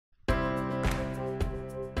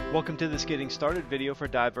Welcome to this Getting Started video for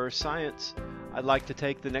Diverse Science. I'd like to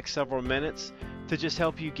take the next several minutes to just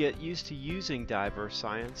help you get used to using Diverse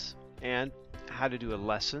Science and how to do a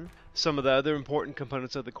lesson, some of the other important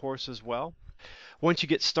components of the course as well. Once you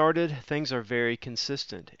get started, things are very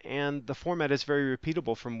consistent and the format is very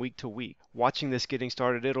repeatable from week to week. Watching this Getting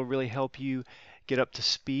Started, it'll really help you get up to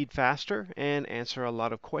speed faster and answer a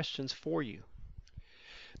lot of questions for you.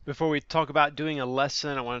 Before we talk about doing a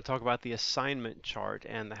lesson, I want to talk about the assignment chart,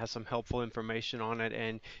 and that has some helpful information on it.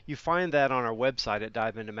 And you find that on our website at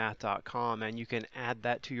diveintomath.com, and you can add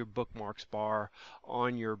that to your bookmarks bar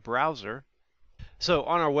on your browser. So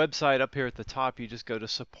on our website up here at the top, you just go to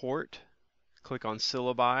Support, click on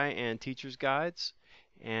Syllabi and Teacher's Guides,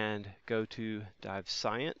 and go to Dive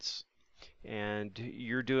Science. And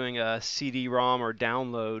you're doing a CD-ROM or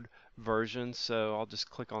download version, so I'll just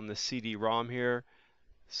click on the CD-ROM here.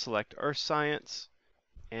 Select Earth Science,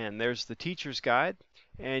 and there's the teacher's guide,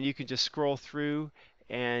 and you can just scroll through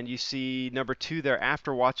and you see number 2 there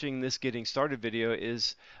after watching this Getting Started video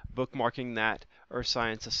is bookmarking that Earth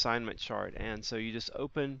Science assignment chart. And so you just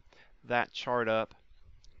open that chart up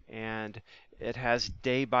and it has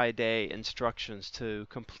day by day instructions to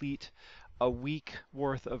complete a week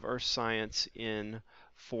worth of Earth Science in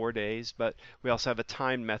 4 days, but we also have a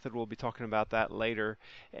timed method. We'll be talking about that later.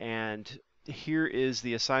 And here is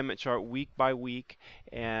the assignment chart week by week,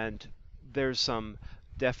 and there's some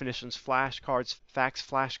definitions flashcards, facts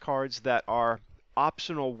flashcards that are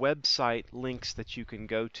optional website links that you can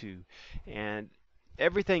go to, and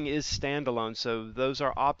everything is standalone, so those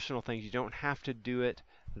are optional things. You don't have to do it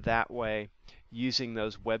that way using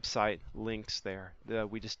those website links there.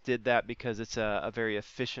 We just did that because it's a very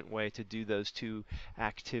efficient way to do those two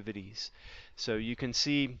activities. So you can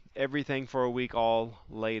see everything for a week all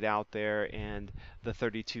laid out there, and the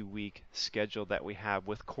 32-week schedule that we have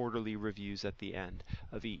with quarterly reviews at the end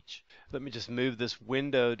of each. Let me just move this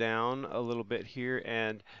window down a little bit here,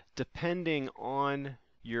 and depending on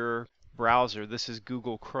your browser, this is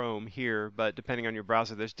Google Chrome here, but depending on your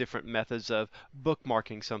browser there's different methods of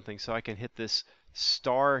bookmarking something. So I can hit this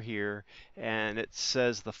star here and it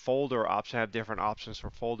says the folder option. I have different options for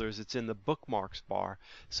folders. It's in the bookmarks bar,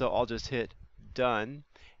 so I'll just hit done,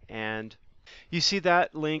 and you see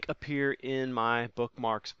that link appear in my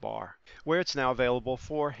bookmarks bar where it's now available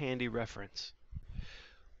for handy reference.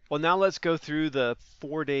 Well, now let's go through the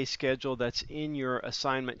 4-day schedule that's in your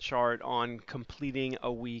assignment chart on completing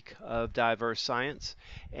a week of Diverse Science.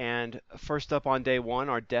 And first up on day 1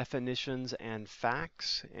 are definitions and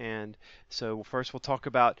facts. And so first we'll talk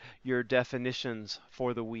about your definitions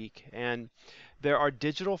for the week. And there are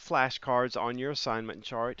digital flashcards on your assignment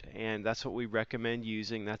chart, and that's what we recommend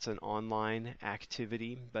using. That's an online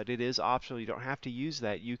activity, but it is optional. You don't have to use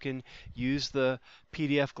that. You can use the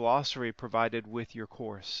PDF glossary provided with your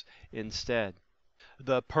course instead.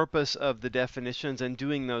 The purpose of the definitions and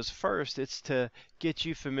doing those first is to get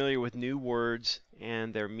you familiar with new words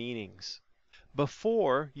and their meanings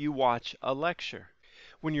before you watch a lecture.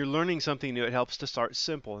 When you're learning something new, it helps to start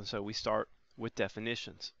simple, and so we start with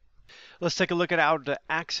definitions. Let's take a look at how to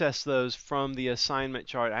access those from the assignment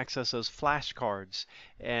chart, access those flashcards.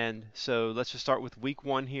 And so let's just start with week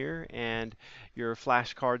 1 here and your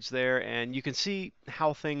flashcards there, and you can see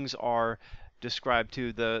how things are described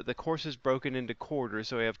too. The course is broken into quarters,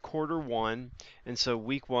 so we have quarter 1, and so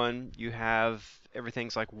week 1 you have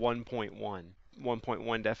everything's like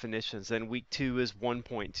 1.1 definitions. Then week 2 is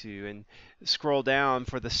 1.2, and scroll down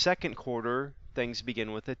for the second quarter, things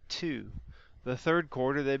begin with a 2. The third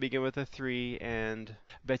quarter, they begin with a 3, and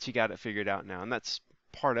I bet you got it figured out now. And that's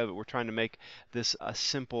part of it. We're trying to make this a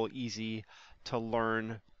simple, easy to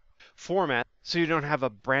learn format so you don't have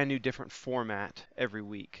a brand new different format every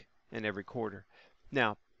week and every quarter.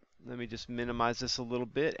 Now, let me just minimize this a little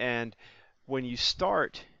bit, and when you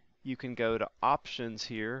start, you can go to options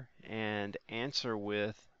here and answer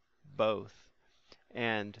with both.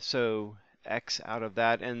 And so X out of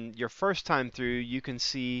that, and your first time through, you can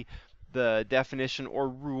see the definition or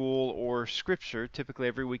rule or scripture. Typically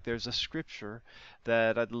every week there's a scripture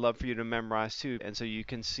that I'd love for you to memorize too, and so you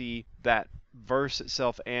can see that verse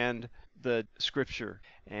itself and the scripture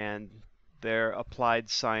and their applied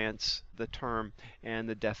science, the term, and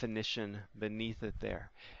the definition beneath it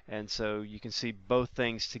there. And so you can see both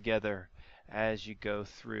things together as you go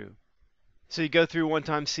through. So you go through one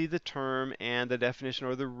time, see the term and the definition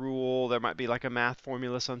or the rule. There might be like a math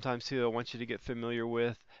formula sometimes too I want you to get familiar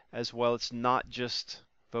with as well. It's not just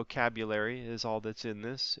vocabulary is all that's in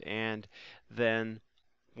this. And then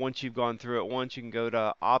once you've gone through it once, you can go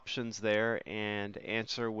to options there and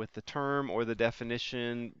answer with the term or the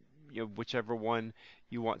definition, whichever one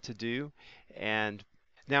you want to do. And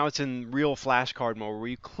Now it's in real flashcard mode where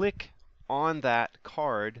you click on that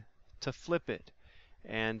card to flip it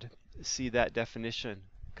and see that definition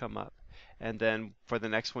come up. And then for the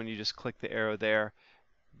next one, you just click the arrow there,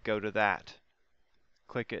 go to that,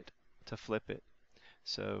 click it to flip it.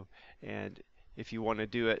 So, and if you want to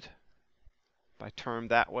do it by term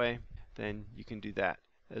that way, then you can do that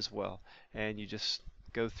as well. And you just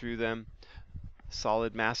go through them.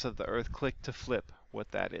 Solid mass of the earth, click to flip what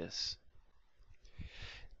that is.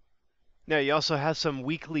 Now you also have some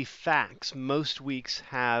weekly facts. Most weeks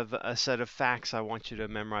have a set of facts I want you to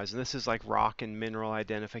memorize, and this is like rock and mineral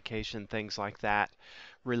identification, things like that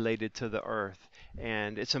related to the earth.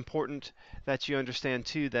 And it's important that you understand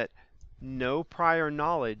too that no prior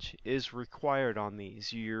knowledge is required on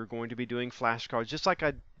these. You're going to be doing flashcards just like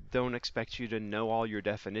I don't expect you to know all your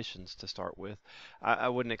definitions to start with. I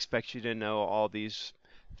wouldn't expect you to know all these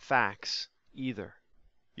facts either.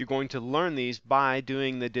 You're going to learn these by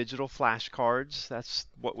doing the digital flashcards. That's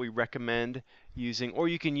what we recommend using, or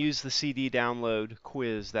you can use the CD download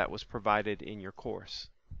quiz that was provided in your course.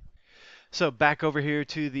 So back over here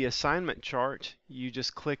to the assignment chart, you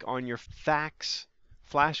just click on your facts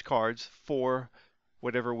flashcards for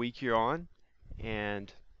whatever week you're on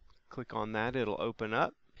and click on that. It'll open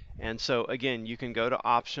up. And so again, you can go to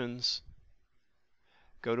options,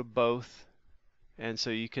 go to both, and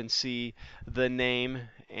so you can see the name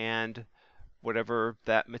and whatever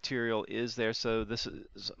that material is there. So this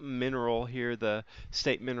is mineral here, the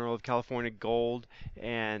state mineral of California, gold,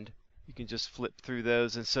 and you can just flip through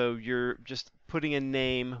those, and so you're just putting a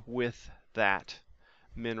name with that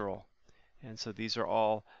mineral. And so these are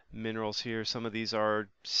all minerals here. Some of these are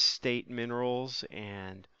state minerals,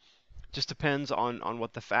 and just depends on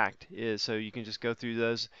what the fact is. So you can just go through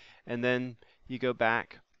those, and then you go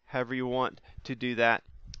back however you want to do that,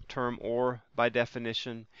 term or by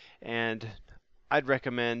definition, and I'd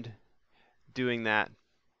recommend doing that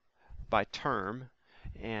by term.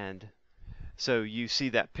 And so you see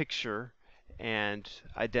that picture and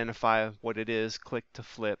identify what it is, click to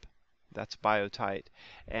flip, that's biotite,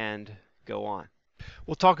 and go on.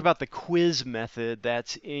 We'll talk about the quiz method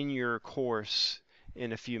that's in your course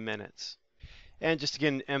in a few minutes. And just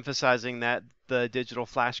again emphasizing that the digital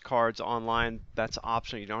flashcards online, that's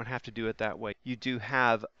optional. You don't have to do it that way. You do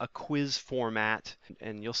have a quiz format,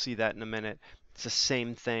 and you'll see that in a minute. It's the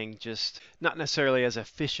same thing, just not necessarily as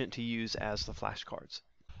efficient to use as the flashcards.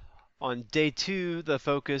 On day 2, the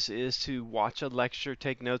focus is to watch a lecture,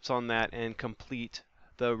 take notes on that, and complete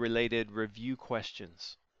the related review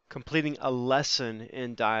questions. Completing a lesson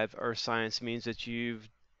in Dive Earth Science means that you've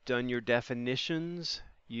done your definitions,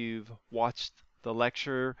 you've watched the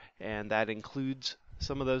lecture, and that includes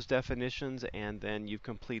some of those definitions, and then you've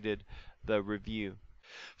completed the review.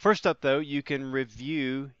 First up though, you can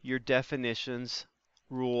review your definitions,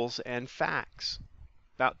 rules, and facts.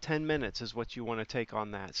 About 10 minutes is what you want to take on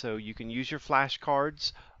that. So you can use your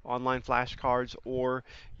flashcards, online flashcards, or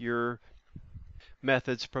your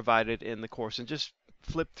methods provided in the course, and just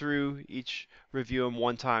flip through each review in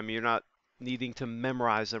one time. You're not needing to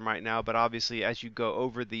memorize them right now, but obviously as you go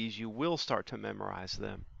over these, you will start to memorize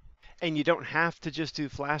them. And you don't have to just do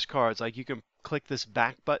flashcards. Like, you can click this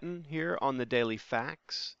back button here on the daily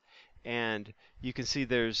facts, and you can see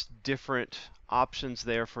there's different options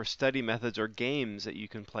there for study methods or games that you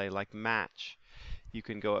can play, like match. You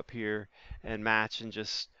can go up here and match and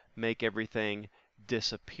just make everything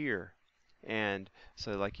disappear. And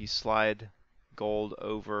so like you slide gold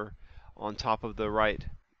over on top of the right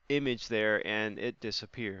image there and it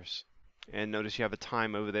disappears. And notice you have a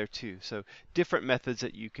time over there too. So different methods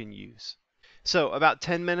that you can use. So about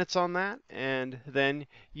 10 minutes on that, and then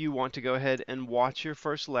you want to go ahead and watch your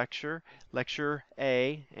first lecture, Lecture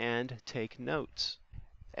A, and take notes.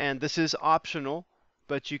 And this is optional,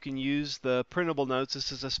 but you can use the printable notes.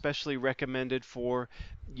 This is especially recommended for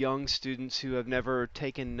young students who have never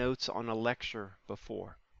taken notes on a lecture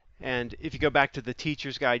before. And if you go back to the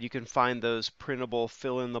teacher's guide, you can find those printable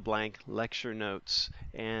fill-in-the-blank lecture notes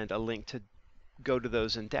and a link to go to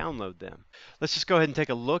those and download them. Let's just go ahead and take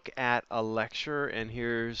a look at a lecture, and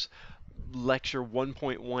here's lecture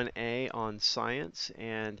 1.1a on science,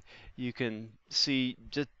 and you can see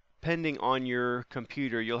just depending on your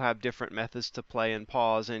computer, you'll have different methods to play and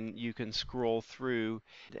pause, and you can scroll through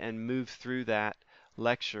and move through that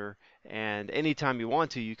lecture, and anytime you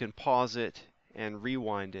want to, you can pause it and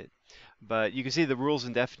rewind it. But you can see the rules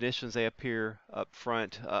and definitions, they appear up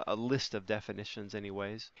front, a list of definitions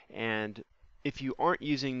anyways. And if you aren't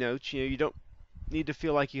using notes, you don't need to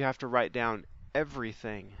feel like you have to write down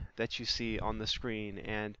everything that you see on the screen.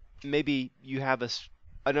 And maybe you have a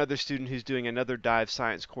another student who's doing another dive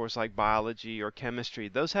science course like biology or chemistry,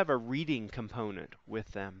 those have a reading component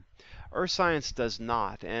with them. Earth science does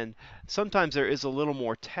not, and sometimes there is a little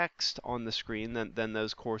more text on the screen than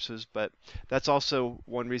those courses, but that's also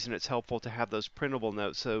one reason it's helpful to have those printable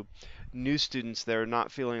notes, so new students, they're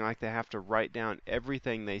not feeling like they have to write down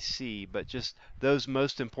everything they see, but just those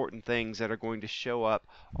most important things that are going to show up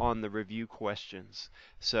on the review questions.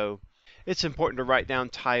 So it's important to write down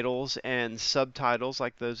titles and subtitles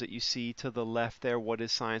like those that you see to the left there. What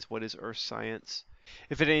is science? What is earth science?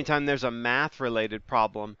 If at any time there's a math related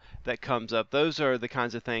problem that comes up, those are the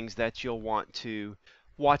kinds of things that you'll want to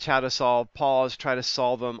watch how to solve, pause, try to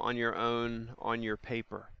solve them on your own on your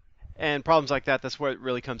paper. And problems like that, that's where it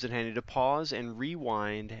really comes in handy to pause and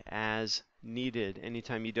rewind as needed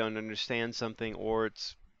anytime you don't understand something or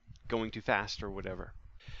it's going too fast or whatever.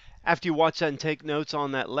 After you watch that and take notes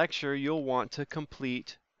on that lecture, you'll want to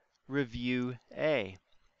complete Review A.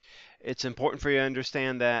 It's important for you to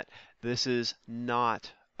understand that this is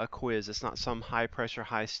not a quiz. It's not some high pressure,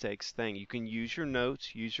 high stakes thing. You can use your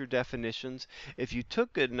notes, use your definitions. If you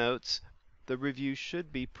took good notes, the review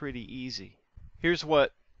should be pretty easy. Here's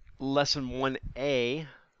what Lesson 1A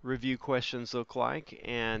review questions look like,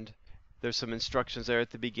 and there's some instructions there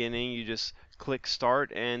at the beginning. You just click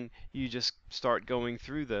start and you just start going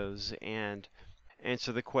through those and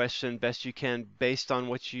answer the question best you can based on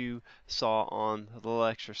what you saw on the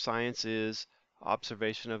lecture. Science is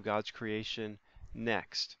observation of God's creation.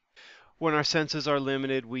 Next. When our senses are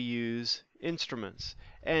limited, we use instruments.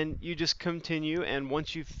 And you just continue, and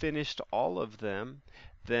once you've finished all of them,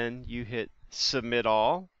 then you hit submit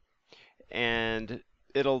all, and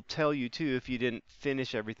it'll tell you too if you didn't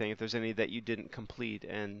finish everything, if there's any that you didn't complete,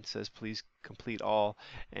 and says please complete all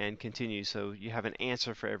and continue, so you have an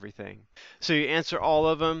answer for everything. So you answer all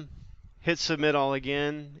of them, hit submit all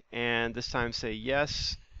again, and this time say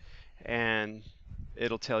yes, and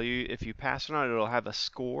it'll tell you if you pass or not. It'll have a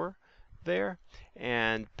score there,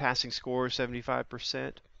 and passing score is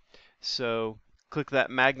 75%. So click that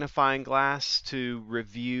magnifying glass to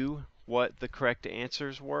review what the correct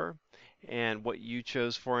answers were, and what you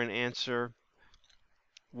chose for an answer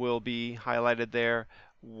will be highlighted there.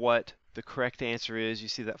 What the correct answer is, you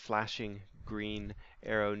see that flashing green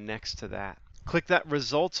arrow next to that. Click that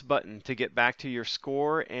results button to get back to your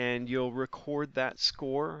score, and you'll record that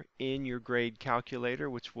score in your grade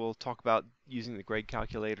calculator, which we'll talk about using the grade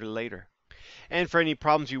calculator later. And for any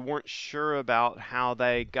problems you weren't sure about how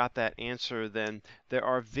they got that answer, then there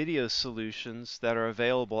are video solutions that are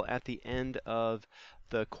available at the end of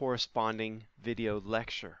the corresponding video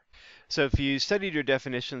lecture. So if you studied your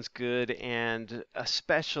definitions good and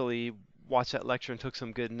especially watched that lecture and took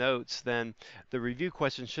some good notes, then the review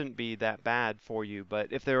question shouldn't be that bad for you. But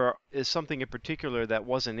if there is something in particular that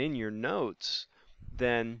wasn't in your notes,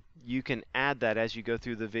 then you can add that as you go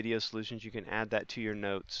through the video solutions. You can add that to your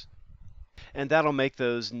notes. And that'll make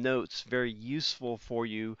those notes very useful for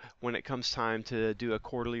you when it comes time to do a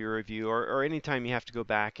quarterly review, or anytime you have to go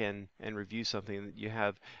back and review something, that you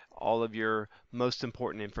have all of your most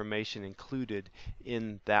important information included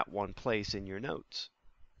in that one place in your notes.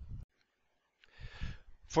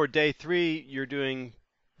 For day 3, you're doing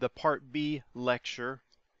the Part B lecture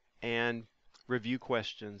and review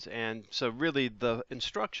questions. And so really the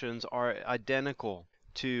instructions are identical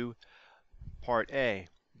to Part A,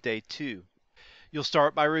 day 2. You'll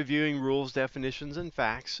start by reviewing rules, definitions, and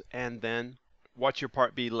facts, and then watch your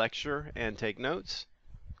Part B lecture and take notes.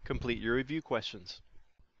 Complete your review questions.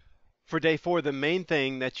 For day 4, the main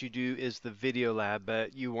thing that you do is the video lab,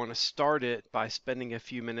 but you want to start it by spending a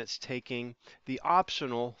few minutes taking the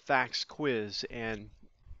optional facts quiz. And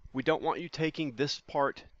we don't want you taking this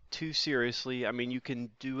part too seriously. I mean, you can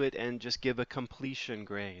do it and just give a completion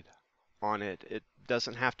grade on it. It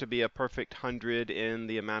doesn't have to be a perfect 100 in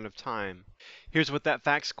the amount of time. Here's what that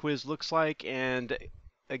facts quiz looks like, and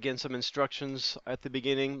again, some instructions at the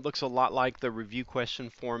beginning. Looks a lot like the review question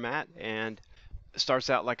format, and starts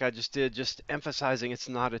out like I just did, just emphasizing it's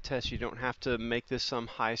not a test. You don't have to make this some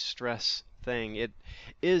high stress thing. It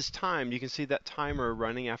is timed. You can see that timer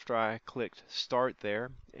running after I clicked start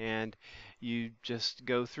there, and you just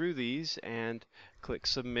go through these and click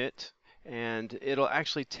submit, and it'll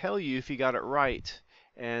actually tell you if you got it right,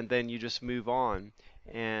 and then you just move on.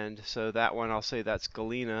 And so that one, I'll say that's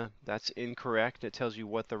Galena, that's incorrect. It tells you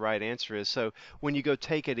what the right answer is. So when you go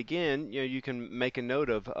take it again, you can make a note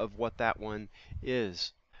of what that one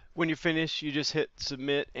is. When you're finished, you just hit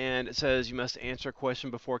submit, and it says you must answer a question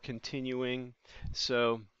before continuing.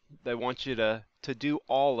 So they want you to do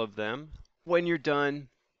all of them. When you're done,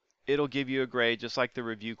 it'll give you a grade just like the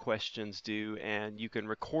review questions do, and you can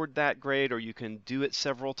record that grade or you can do it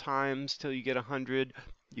several times till you get 100.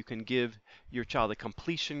 You can give your child a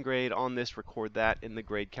completion grade on this, record that in the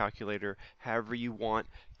grade calculator, however you want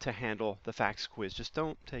to handle the facts quiz. Just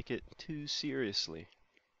don't take it too seriously.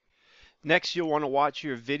 Next, you'll want to watch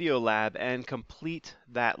your video lab and complete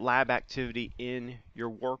that lab activity in your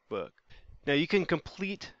workbook. Now, you can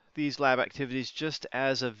complete these lab activities just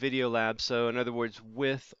as a video lab, so in other words,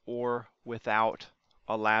 with or without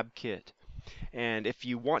a lab kit. And if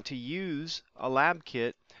you want to use a lab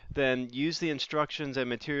kit, then use the instructions and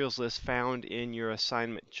materials list found in your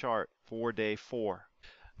assignment chart for day 4.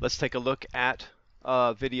 Let's take a look at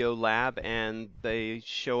a video lab, and they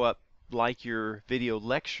show up like your video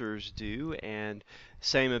lectures do, and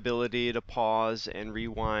same ability to pause and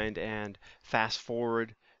rewind and fast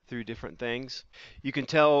forward through different things. You can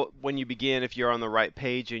tell when you begin if you're on the right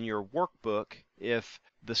page in your workbook if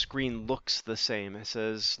the screen looks the same. It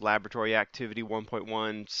says Laboratory Activity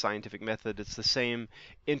 1.1 Scientific Method. It's the same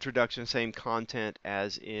introduction, same content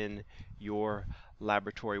as in your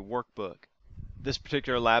laboratory workbook. This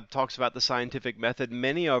particular lab talks about the scientific method.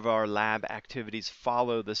 Many of our lab activities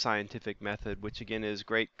follow the scientific method, which again is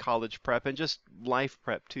great college prep and just life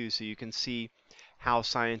prep too, so you can see how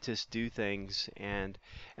scientists do things and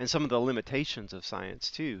some of the limitations of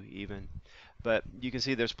science too even. But you can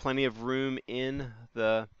see there's plenty of room in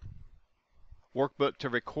the workbook to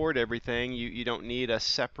record everything. You don't need a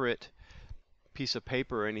separate piece of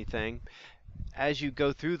paper or anything. As you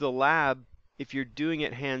go through the lab, if you're doing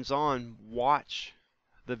it hands-on, watch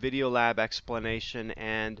the video lab explanation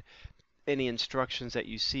and any instructions that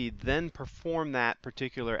you see, then perform that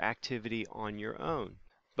particular activity on your own.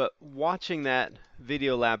 But watching that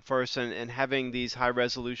video lab first and having these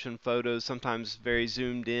high-resolution photos, sometimes very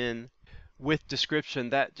zoomed in, with description,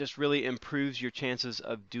 that just really improves your chances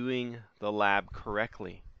of doing the lab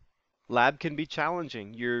correctly. Lab can be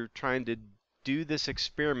challenging. You're trying to do this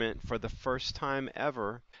experiment for the first time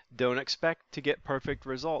ever. Don't expect to get perfect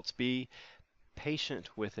results. Be patient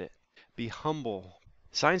with it. Be humble.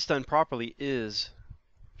 Science done properly is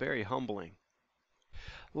very humbling.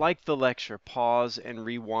 Like the lecture, pause and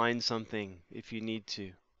rewind something if you need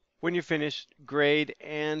to. When you're finished, grade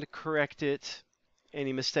and correct it.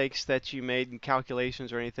 Any mistakes that you made in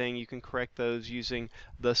calculations or anything, you can correct those using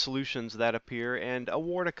the solutions that appear and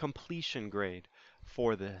award a completion grade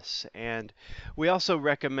for this. And we also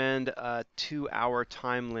recommend a 2-hour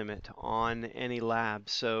time limit on any lab.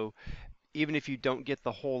 So even if you don't get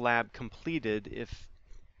the whole lab completed, if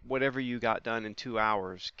whatever you got done in 2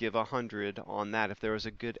 hours, give 100 on that if there was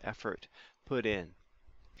a good effort put in.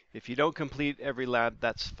 If you don't complete every lab,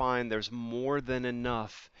 that's fine. There's more than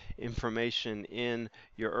enough information in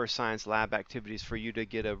your earth science lab activities for you to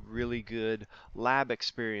get a really good lab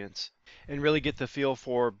experience and really get the feel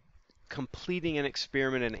for completing an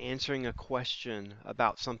experiment and answering a question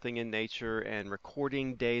about something in nature and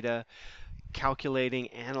recording data, calculating,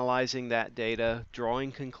 analyzing that data,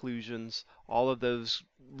 drawing conclusions, all of those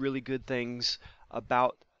really good things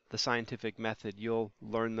about the scientific method. You'll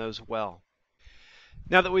learn those well.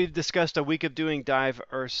 Now that we've discussed a week of doing Dive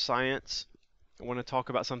Earth Science, I want to talk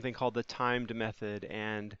about something called the timed method.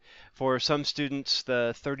 And for some students,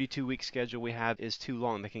 the 32-week schedule we have is too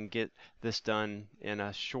long. They can get this done in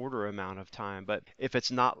a shorter amount of time. But if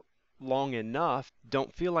it's not long enough,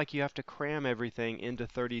 don't feel like you have to cram everything into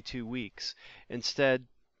 32 weeks. Instead,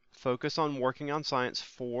 focus on working on science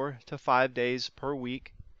 4 to 5 days per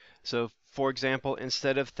week. So, for example,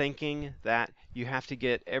 instead of thinking that you have to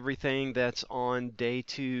get everything that's on day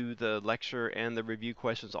 2, the lecture and the review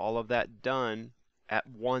questions, all of that done at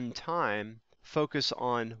one time, focus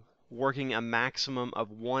on working a maximum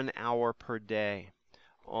of 1 hour per day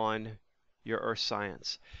on your earth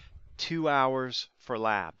science. 2 hours for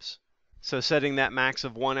labs. So setting that max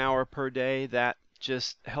of 1 hour per day, that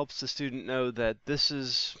just helps the student know that this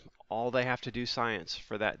is all they have to do science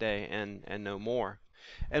for that day and no more.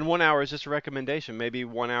 And 1 hour is just a recommendation. Maybe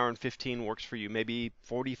 1 hour and 15 works for you. Maybe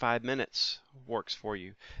 45 minutes works for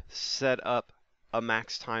you. Set up a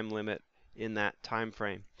max time limit in that time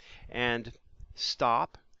frame. And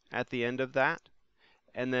stop at the end of that,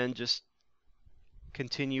 and then just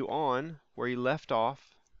continue on where you left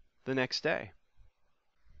off the next day.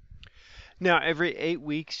 Now, every 8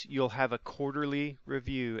 weeks, you'll have a quarterly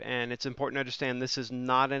review, and it's important to understand this is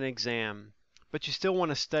not an exam, but you still want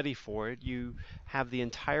to study for it. You have the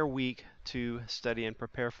entire week to study and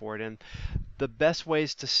prepare for it, and the best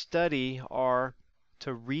ways to study are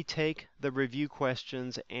to retake the review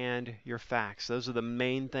questions and your facts. Those are the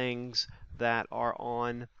main things that are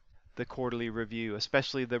on the quarterly review,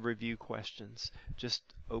 especially the review questions. Just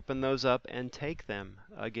open those up and take them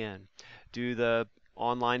again. Do the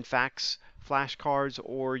online facts flashcards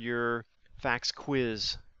or your facts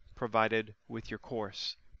quiz provided with your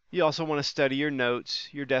course. You also want to study your notes,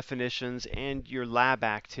 your definitions, and your lab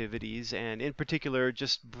activities, and in particular,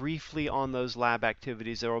 just briefly on those lab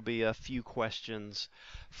activities, there will be a few questions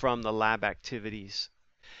from the lab activities.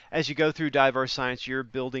 As you go through diverse science, you're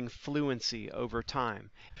building fluency over time.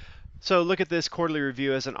 So look at this quarterly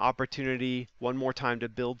review as an opportunity one more time to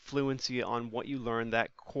build fluency on what you learned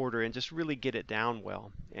that quarter and just really get it down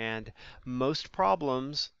well. And most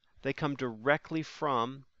problems, they come directly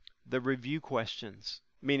from the review questions,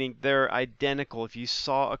 meaning they're identical. If you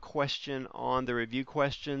saw a question on the review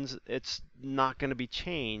questions, it's not going to be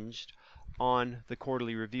changed on the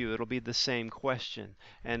quarterly review. It'll be the same question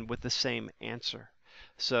and with the same answer.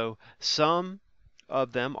 So some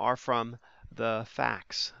of them are from the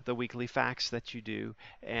facts, the weekly facts that you do,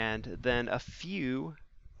 and then a few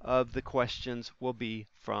of the questions will be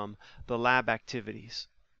from the lab activities.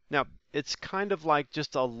 Now, it's kind of like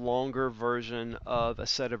just a longer version of a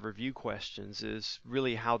set of review questions is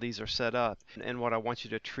really how these are set up and what I want you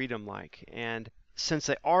to treat them like. And since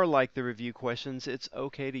they are like the review questions, it's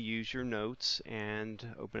okay to use your notes and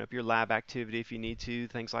open up your lab activity if you need to,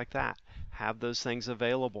 things like that. Have those things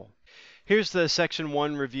available. Here's the section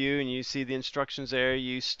 1 review, and you see the instructions there.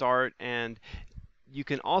 You start, and you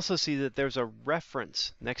can also see that there's a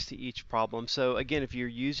reference next to each problem. So again, if you're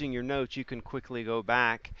using your notes, you can quickly go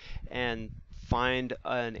back and find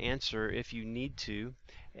an answer if you need to.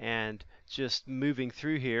 And just moving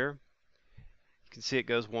through here, you can see it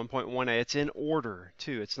goes 1.1a. It's in order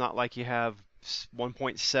too. It's not like you have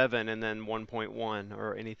 1.7 and then 1.1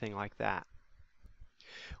 or anything like that.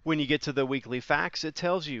 When you get to the weekly facts, it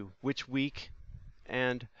tells you which week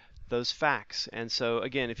and those facts. And so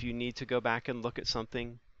again, if you need to go back and look at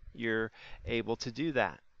something, you're able to do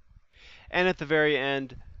that. And at the very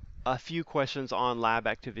end, a few questions on lab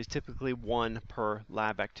activities, typically one per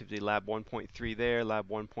lab activity. Lab 1.3 there, lab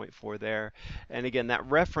 1.4 there. And again, that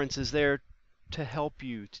reference is there to help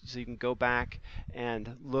you, so you can go back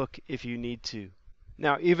and look if you need to.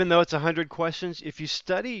 Now, even though it's 100 questions, if you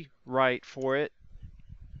study right for it,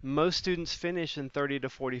 most students finish in 30 to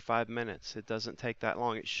 45 minutes. It doesn't take that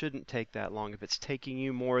long. It shouldn't take that long. If it's taking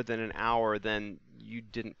you more than an hour, then you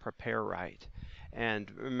didn't prepare right. And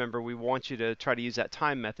remember, we want you to try to use that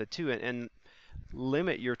time method too, and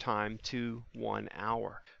limit your time to 1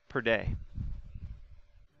 hour per day.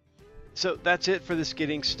 So that's it for this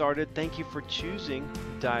Getting Started. Thank you for choosing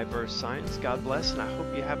Diverse Science. God bless, and I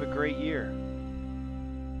hope you have a great year.